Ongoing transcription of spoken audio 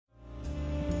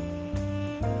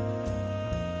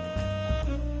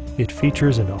It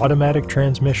features an automatic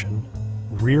transmission,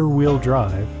 rear-wheel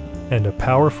drive, and a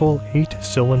powerful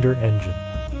 8-cylinder engine.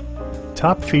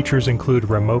 Top features include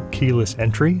remote keyless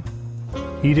entry,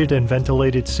 heated and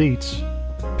ventilated seats,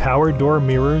 power door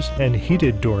mirrors and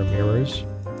heated door mirrors,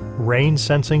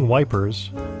 rain-sensing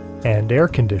wipers, and air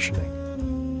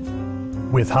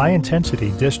conditioning. With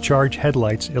high-intensity discharge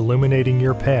headlights illuminating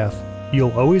your path,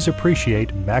 you'll always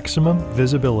appreciate maximum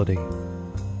visibility.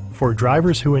 For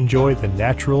drivers who enjoy the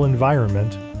natural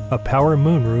environment, a power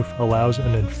moonroof allows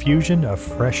an infusion of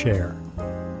fresh air.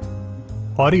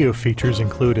 Audio features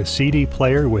include a CD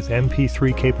player with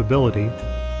MP3 capability,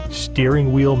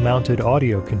 steering wheel mounted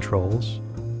audio controls,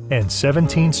 and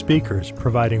 17 speakers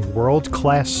providing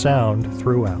world-class sound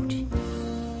throughout.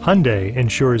 Hyundai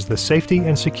ensures the safety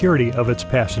and security of its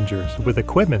passengers with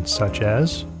equipment such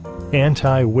as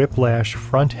anti-whiplash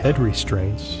front head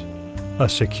restraints, a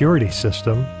security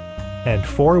system, and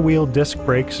 4-wheel disc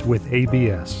brakes with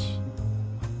ABS.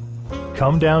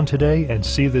 Come down today and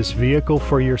see this vehicle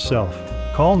for yourself.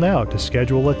 Call now to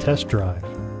schedule a test drive.